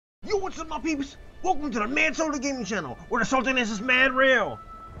Yo, what's up, my peeps? Welcome to the Mad Soda Gaming Channel, where the Saltiness is mad real.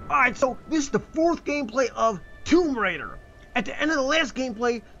 Alright, so this is the fourth gameplay of Tomb Raider. At the end of the last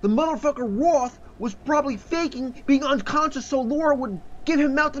gameplay, the motherfucker Roth was probably faking being unconscious so Laura would give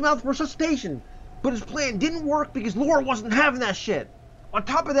him mouth-to-mouth resuscitation. But his plan didn't work because Laura wasn't having that shit. On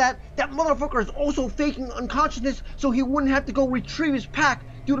top of that, that motherfucker is also faking unconsciousness so he wouldn't have to go retrieve his pack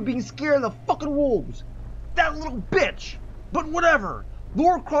due to being scared of the fucking wolves. That little bitch. But whatever.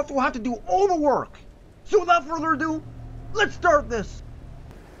 Laura Croft will have to do all the work. So without further ado, let's start this.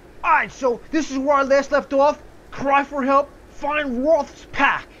 Alright, so this is where I last left off. Cry for help, find Roth's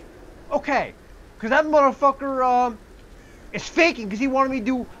pack. Okay, because that motherfucker is faking because he wanted me to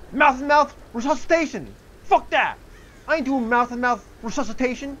do mouth-to-mouth resuscitation. Fuck that. I ain't doing mouth-to-mouth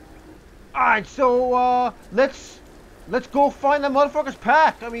resuscitation. Alright, so let's go find that motherfucker's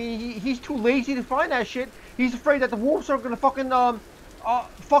pack. I mean, he's too lazy to find that shit. He's afraid that the wolves are gonna fucking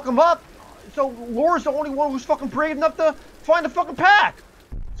fuck him up. So Laura's the only one who's fucking brave enough to find the fucking pack.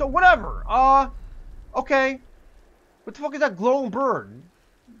 So whatever. Okay. What the fuck is that glowing bird?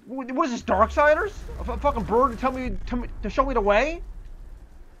 What is this, Darksiders? A fucking bird to show me the way?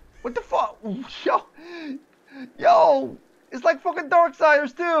 What the fuck? Yo, it's like fucking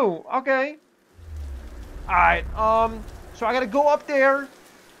Darksiders too. Okay. Alright, so I gotta go up there.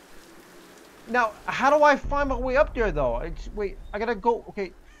 Now, how do I find my way up there, though? Wait, I gotta go...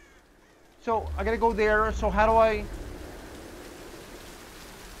 Okay. So, I gotta go there. So, how do I...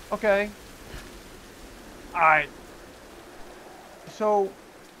 Okay. Alright. So...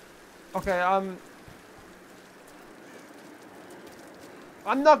 Okay, I'm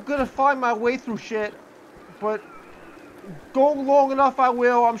not gonna find my way through shit. But... Going long enough, I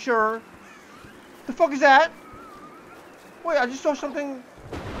will, I'm sure. The fuck is that? Wait, I just saw something...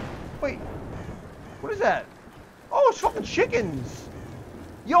 Wait... What is that? Oh, it's fucking chickens.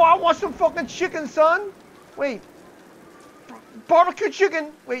 Yo, I want some fucking chicken, son. Wait. Barbecue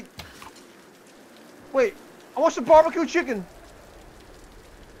chicken. Wait. Wait. I want some barbecue chicken.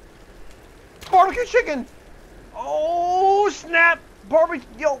 Barbecue chicken. Oh, snap.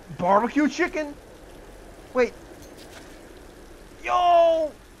 Barbecue chicken. Wait.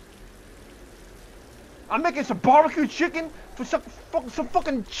 Yo. I'm making some barbecue chicken for some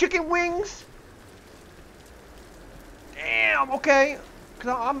fucking chicken wings. Damn, okay.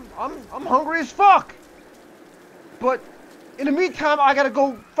 Cause I'm hungry as fuck. But in the meantime, I gotta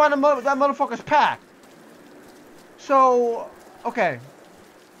go find that motherfucker's pack. So, okay.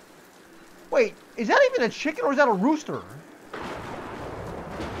 Wait, is that even a chicken or is that a rooster?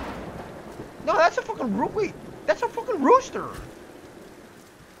 No, that's a fucking wait. That's a fucking rooster.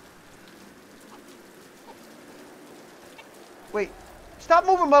 Wait, stop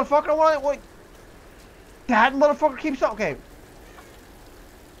moving, motherfucker. I want to wait. That motherfucker keeps up. Okay.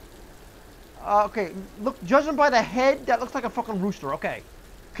 Okay. Look, judging by the head, that looks like a fucking rooster. Okay.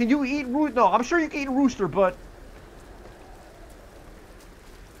 Can you eat rooster? No, I'm sure you can eat rooster, but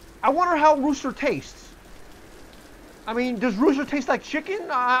I wonder how rooster tastes. I mean, does rooster taste like chicken?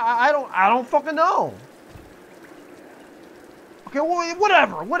 I don't fucking know. Okay, well,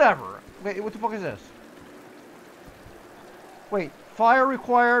 whatever. Wait, what the fuck is this? Wait, fire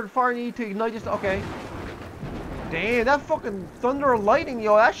required. Fire need to ignite this. Okay. Damn, that fucking thunder and lightning,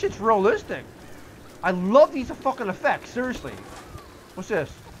 yo, that shit's realistic. I love these fucking effects, seriously. What's this?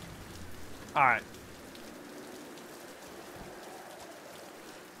 Alright.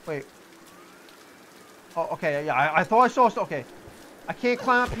 Wait. Oh, okay, yeah, I thought I saw... Okay. I can't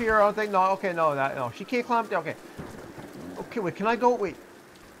climb up here, I don't think... No, okay, no, she can't climb up there, okay. Okay, wait, can I go... Wait.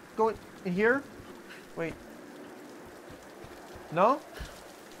 Go in here? Wait. No?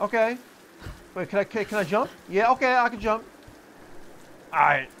 Okay. Wait, can I jump? Yeah, okay, I can jump.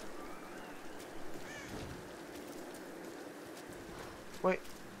 Alright. Wait,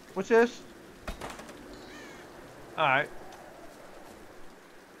 what's this? Alright.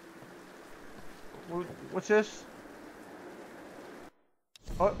 What's this?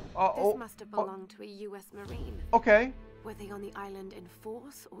 This must have belonged to a U.S. Marine. Okay. Were they on the island in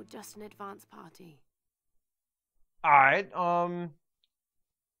force or just an advance party? Alright,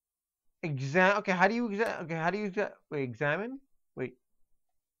 okay, how do you wait, examine? Wait.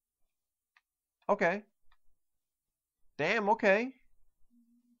 Okay. Damn, okay.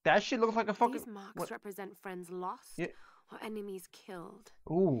 That shit looks like a fucking... These marks represent friends lost or enemies killed.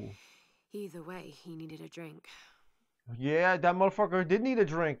 Ooh. Either way, he needed a drink. Yeah, that motherfucker did need a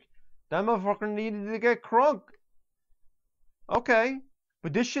drink. That motherfucker needed to get crunk. Okay.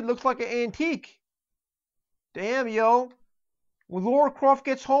 But this shit looks like an antique. Damn, yo. When Laura Croft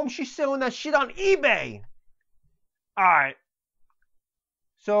gets home, she's selling that shit on eBay. Alright.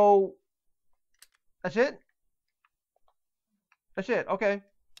 So that's it. That's it. Okay.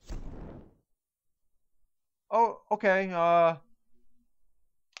 Oh, okay.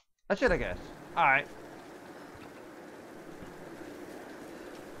 That's it, I guess. All right.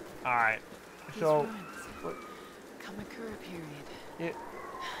 All right. So. Kamakura period. Yeah.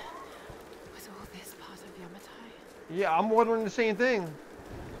 Was all this part of Yamatai? Yeah, I'm wondering the same thing.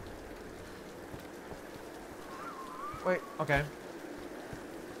 Wait. Okay.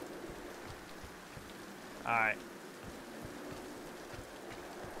 All right.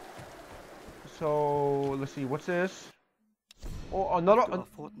 So let's see. What's this? Oh, another. After a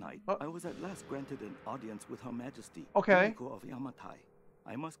fortnight, I was at last granted an audience with Her Majesty, Okay. Himiko of Yamatai.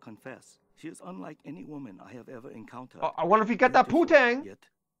 I must confess, she is unlike any woman I have ever encountered. I wonder if he got that poo-tang. Yet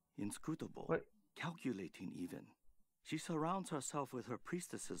inscrutable, Wait. calculating even. She surrounds herself with her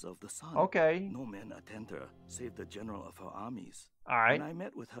priestesses of the sun. Okay. No men attend her, save the general of her armies. All right. When I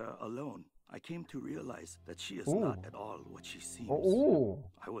met with her alone, I came to realize that she is Ooh. not at all what she seems. Ooh.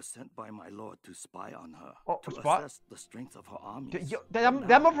 I was sent by my lord to spy on her, to spy? assess the strength of her armies. That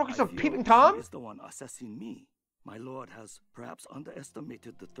motherfucker's a peeping Tom? She is the one assessing me. My lord has perhaps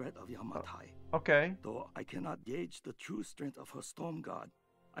underestimated the threat of Yamatai. Okay. Though I cannot gauge the true strength of her storm god,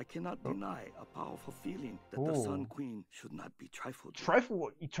 I cannot deny a powerful feeling that the Sun Queen should not be trifled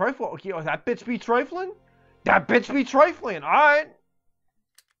with. Trifle? Okay, oh, that bitch be trifling? That bitch be trifling, alright.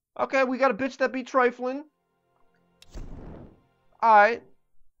 Okay, we got a bitch that be trifling. Alright.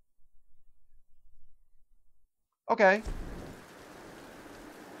 Okay.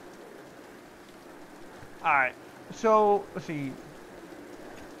 Alright. So, let's see.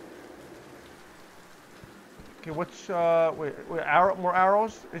 Okay, what's, wait, more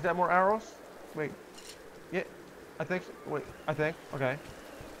arrows? Is that more arrows? Wait. Yeah, I think so. Wait, I think. Okay.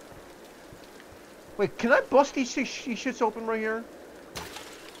 Wait, can I bust these shits open right here?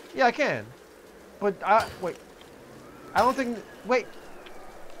 Yeah, I can. But, wait. I don't think, wait.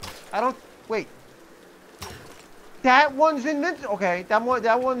 Wait. That one's invincible. Okay, that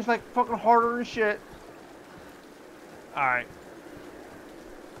one's like fucking harder than shit. Alright.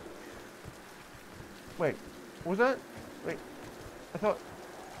 Wait. What was that? Wait. I thought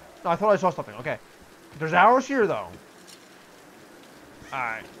I saw something. Okay. There's arrows here, though.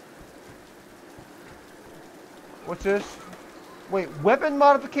 Alright. What's this? Wait. Weapon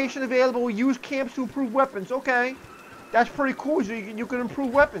modification available. Use camps to improve weapons. Okay. That's pretty cool. So you can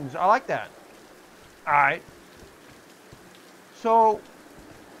improve weapons. I like that. Alright. So.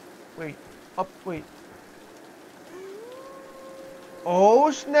 Wait. Wait. Oh,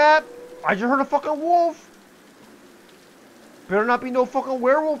 snap. I just heard a fucking wolf. Better not be no fucking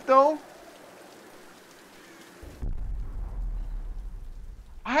werewolf, though.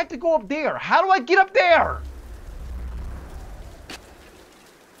 I have to go up there. How do I get up there?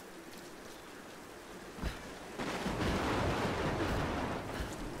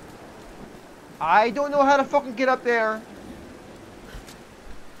 I don't know how to fucking get up there.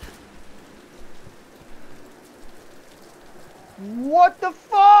 What the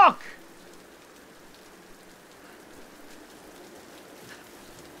fuck?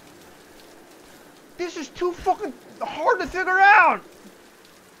 This is too fucking hard to figure out.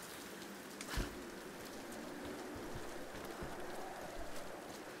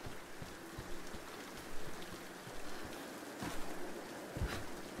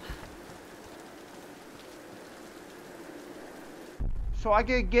 So I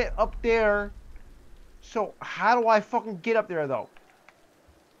can get up there. So how do I fucking get up there, though?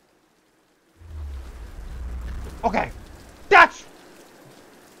 Okay. That's...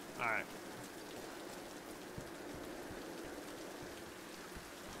 Alright.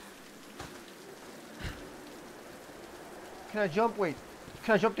 Can I jump? Wait.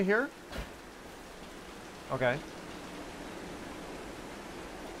 Can I jump to here? Okay.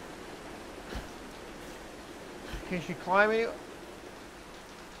 Can she climb me?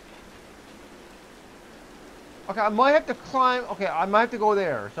 Okay, I might have to climb. Okay, I might have to go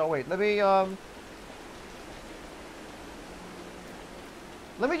there. So wait, let me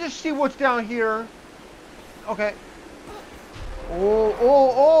just see what's down here. Okay.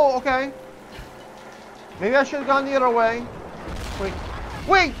 Oh, okay. Maybe I should have gone the other way.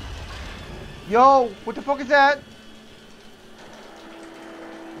 Wait! Yo, what the fuck is that?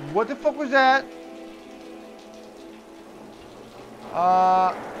 What the fuck was that?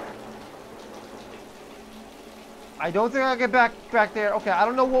 I don't think I'll get back there. Okay, I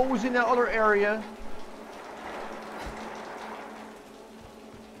don't know what was in that other area.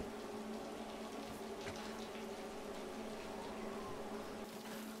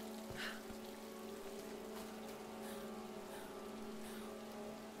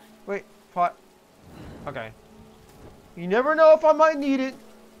 Wait, pot. Okay. You never know if I might need it.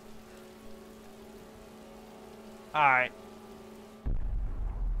 Alright.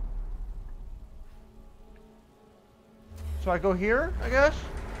 So I go here, I guess?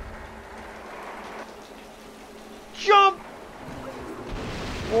 Jump!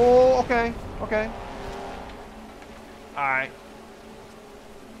 Oh, okay, okay. Alright.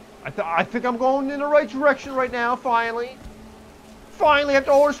 I think I'm going in the right direction right now, finally. Finally, after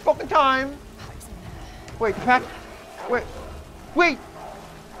all this fucking time. Wait, the pack. Wait. Wait!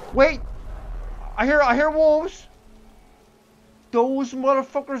 Wait! I hear wolves. Those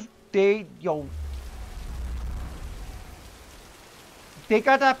motherfuckers, they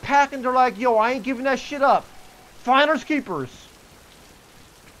got that pack and they're like, yo, I ain't giving that shit up. Finders keepers.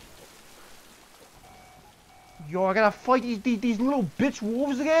 Yo, I gotta fight these little bitch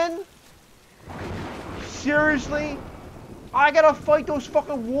wolves again? Seriously? I gotta fight those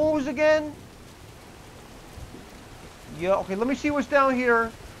fucking wolves again? Yeah, okay, let me see what's down here.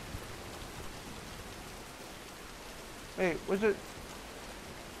 Wait, was it?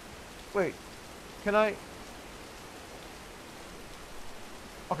 Wait, can I?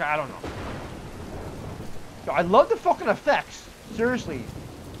 Okay, I don't know. Yo, I love the fucking effects. Seriously.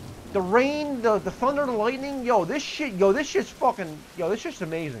 The rain, the thunder, the lightning, this shit's fucking, this shit's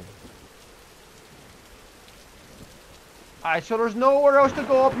amazing. Alright, so there's nowhere else to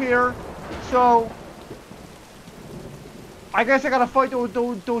go up here, so I guess I gotta fight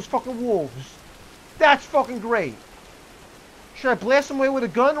those fucking wolves. That's fucking great. Should I blast them away with a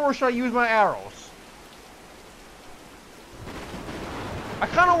gun, or should I use my arrows? I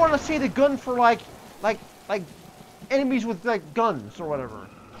kinda wanna see the gun for like enemies with like guns or whatever.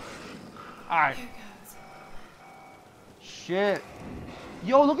 Alright. Shit.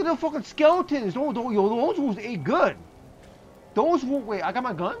 Yo, look at the fucking skeletons. Those wolves ate good. Those wolves. Wait, I got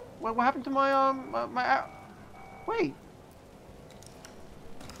my gun? What happened to my wait.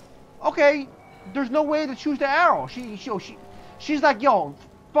 Okay, there's no way to choose the arrow. She's like, yo,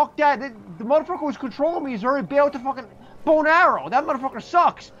 fuck that. The motherfucker who's controlling me is already bailed to fucking bow and arrow. That motherfucker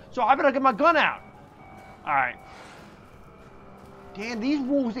sucks. So I better get my gun out. Alright. Damn, these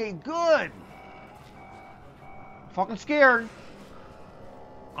wolves ain't good. Fucking scared.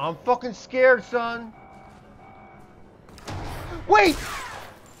 I'm fucking scared, son. Wait!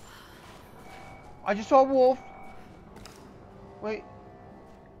 I just saw a wolf. Wait.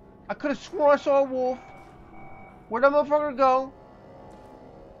 I could have sworn I saw a wolf. Where'd that motherfucker go?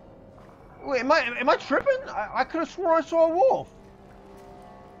 Wait, am I tripping? I could have sworn I saw a wolf.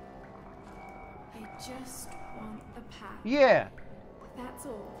 I just want the pack. Yeah. That's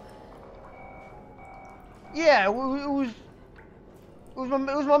all. Yeah, it was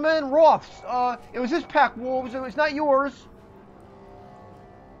my man Roth's. It was his pack, wolves. It's not yours.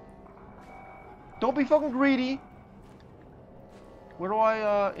 Don't be fucking greedy. Where do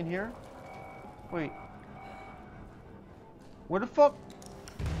I, in here? Wait. Where the fuck?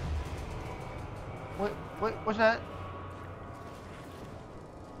 Wait, what's that?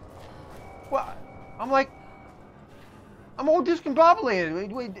 What? I'm all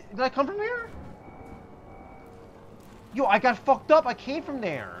discombobulated. Wait, did I come from here? Yo, I got fucked up. I came from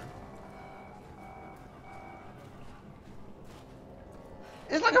there.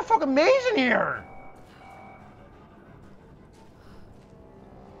 It's like a fucking maze in here.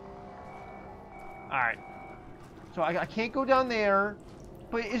 Alright. So I can't go down there.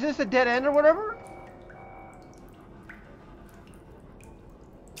 But is this a dead end or whatever?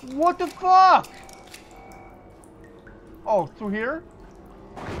 What the fuck? Oh, through here?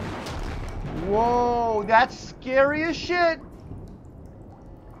 Whoa, that's scary as shit.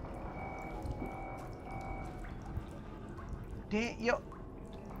 Damn, yo.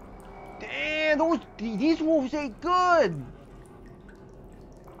 Damn, these wolves ain't good.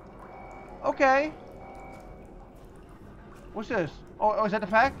 Okay. What's this? Oh, is that the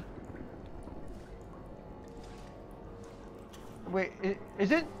pack? Wait,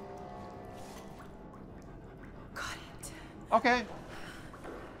 is it? Got it. Okay.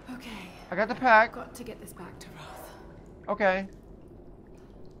 Okay. I got the pack. Got to get this back to Roth. Okay.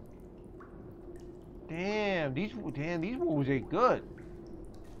 Damn, these wolves ain't good.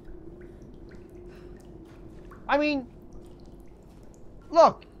 I mean,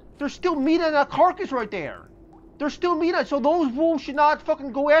 look, there's still meat in that carcass right there. There's still meat on it, so those wolves should not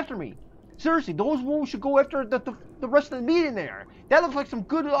fucking go after me. Seriously, those wolves should go after the rest of the meat in there. That looks like some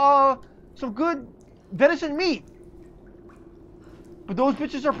good venison meat. But those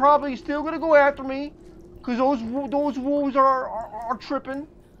bitches are probably still gonna go after me, cause those wolves are tripping.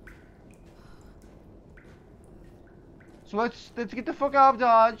 So let's get the fuck out of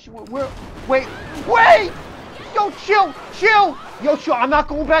Dodge. Wait! Yo, chill! Yo, chill! I'm not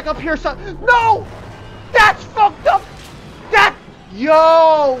going back up here, son. No! That's fucked up.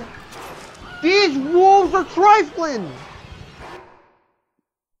 Yo! These wolves are trifling.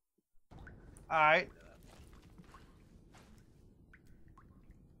 All right.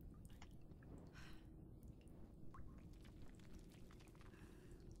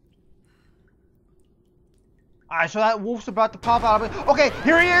 Alright, so that wolf's about to pop out of it. Okay,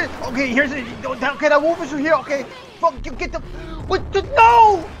 here he is. Okay, here's it. Okay, that wolf is here. Okay, fuck, you get the. What the?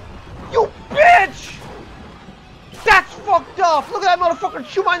 No! You bitch! That's fucked up. Look at that motherfucker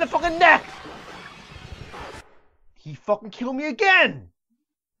chew my in the fucking neck. He fucking killed me again.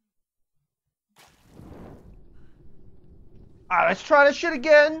 Alright, let's try this shit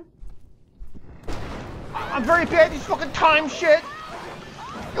again. I'm very bad at these fucking time shit.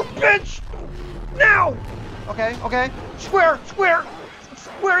 You bitch! Now! Okay. Square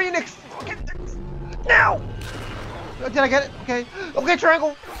Enix. Okay. Now! Did I get it? Okay,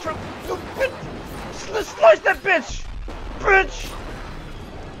 triangle. Slice that bitch! Right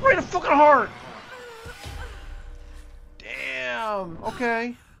in the fucking heart! Damn,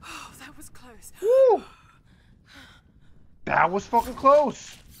 okay. Oh, that was close. Woo! That was fucking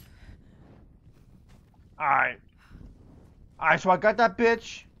close. Alright, so I got that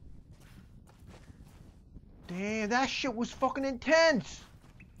bitch. Damn, that shit was fucking intense.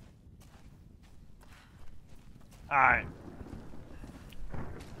 Alright.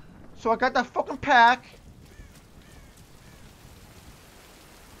 So I got that fucking pack.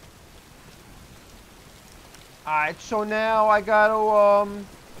 Alright, so now I gotta,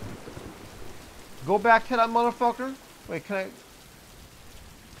 go back to that motherfucker. Wait, can I?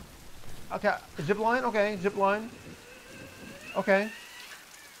 Okay, zip line? Okay, zip line. Okay.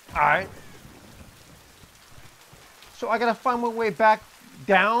 Alright. So I gotta find my way back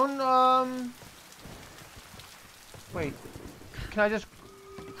down, Wait. Can I just...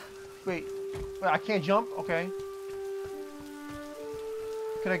 Wait, I can't jump? Okay.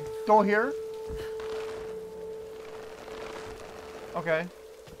 Can I go here? Okay.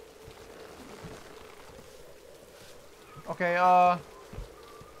 Okay, how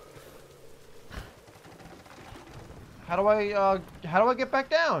do I get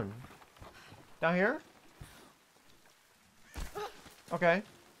back down? Down here? Okay.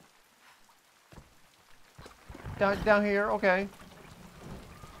 Down here, okay.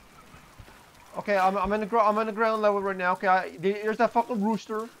 Okay, I'm in the ground level right now. Okay, there's that fucking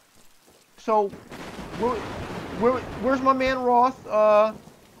rooster. So, where's my man Roth?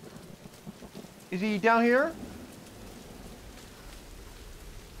 Is he down here?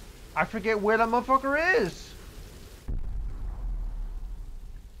 I forget where that motherfucker is.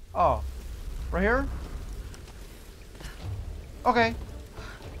 Oh, right here. Okay.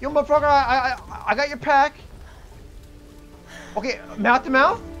 Yo, motherfucker, I got your pack. Okay, mouth to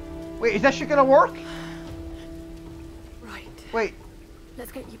mouth? Wait, is that shit gonna work? Right. Wait.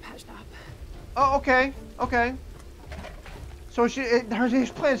 Let's get you patched up. Oh, okay. So his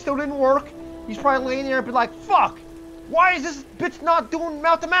plan still didn't work. He's probably laying there and be like, fuck! Why is this bitch not doing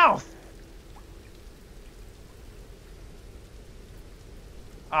mouth to mouth?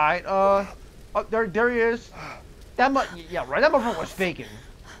 Alright, oh, there he is. Yeah, right, that motherfucker was faking.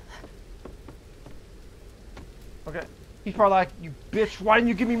 Okay. He's probably like, you bitch, why didn't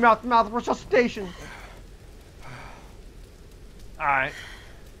you give me mouth-to-mouth resuscitation? Alright.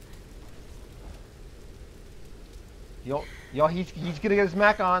 Yo, he's gonna get his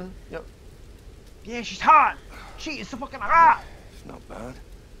Mac on. Yep. Yeah, she's hot! She is so fucking hot! It's not bad.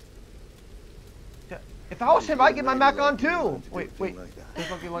 If I was him, I'd get my Mac on too! Wait. Just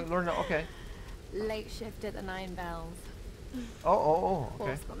fucking like learn that, okay. Late shift at the 9 Bells. Oh, okay.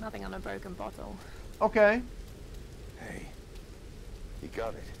 Wolf's got nothing on a broken bottle. Okay. Hey, you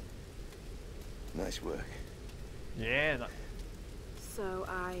got it. Nice work. Yeah. So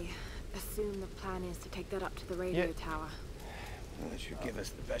I assume the plan is to take that up to the radio tower. Well, it should give us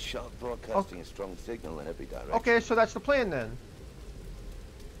the best shot broadcasting a strong signal in every direction. Okay, so that's the plan then.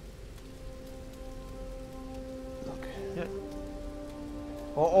 Look. Yeah.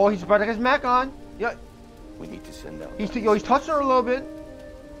 Oh, he's about to get his Mac on. Yeah. We need to send out. He's touching her a little bit.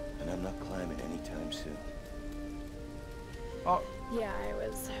 And I'm not climbing anytime soon. Oh. Yeah, I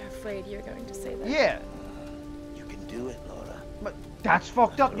was afraid you were going to say that. Yeah. You can do it, Laura. But that's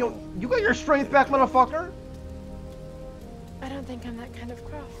fucked up. Yo, you got your strength back, motherfucker. I don't think I'm that kind of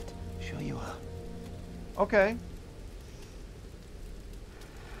craft. Sure you are. Okay.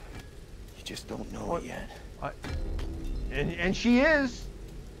 You just don't know it yet. And she is.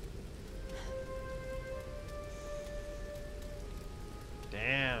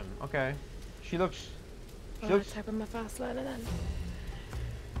 Damn. Okay. She looks. Let's hope I'm a fast learner then.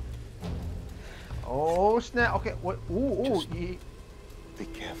 Oh snap! Okay. What? Ooh. Be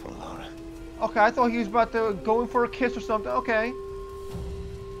careful, Laura. Okay, I thought he was about to go in for a kiss or something. Okay.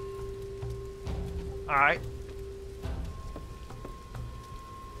 All right.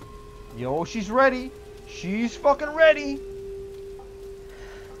 Yo, she's ready. She's fucking ready.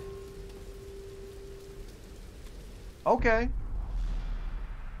 Okay.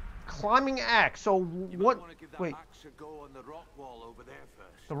 Climbing axe. So what? Wait. Axe a go on the rock wall over there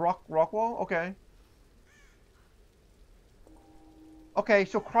first. The rock wall? Okay. Okay,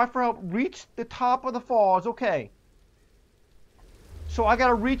 so cry for help. Reach the top of the falls. Okay. So I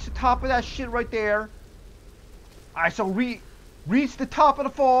gotta reach the top of that shit right there. Alright, so reach the top of the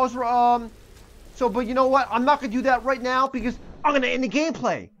falls. But you know what? I'm not gonna do that right now because I'm gonna end the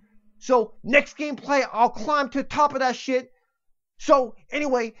gameplay. So next gameplay, I'll climb to the top of that shit. So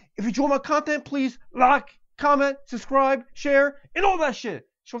anyway, if you enjoy my content, please like, comment, subscribe, share, and all that shit.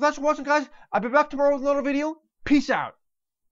 So if that's for watching, guys, I'll be back tomorrow with another video. Peace out.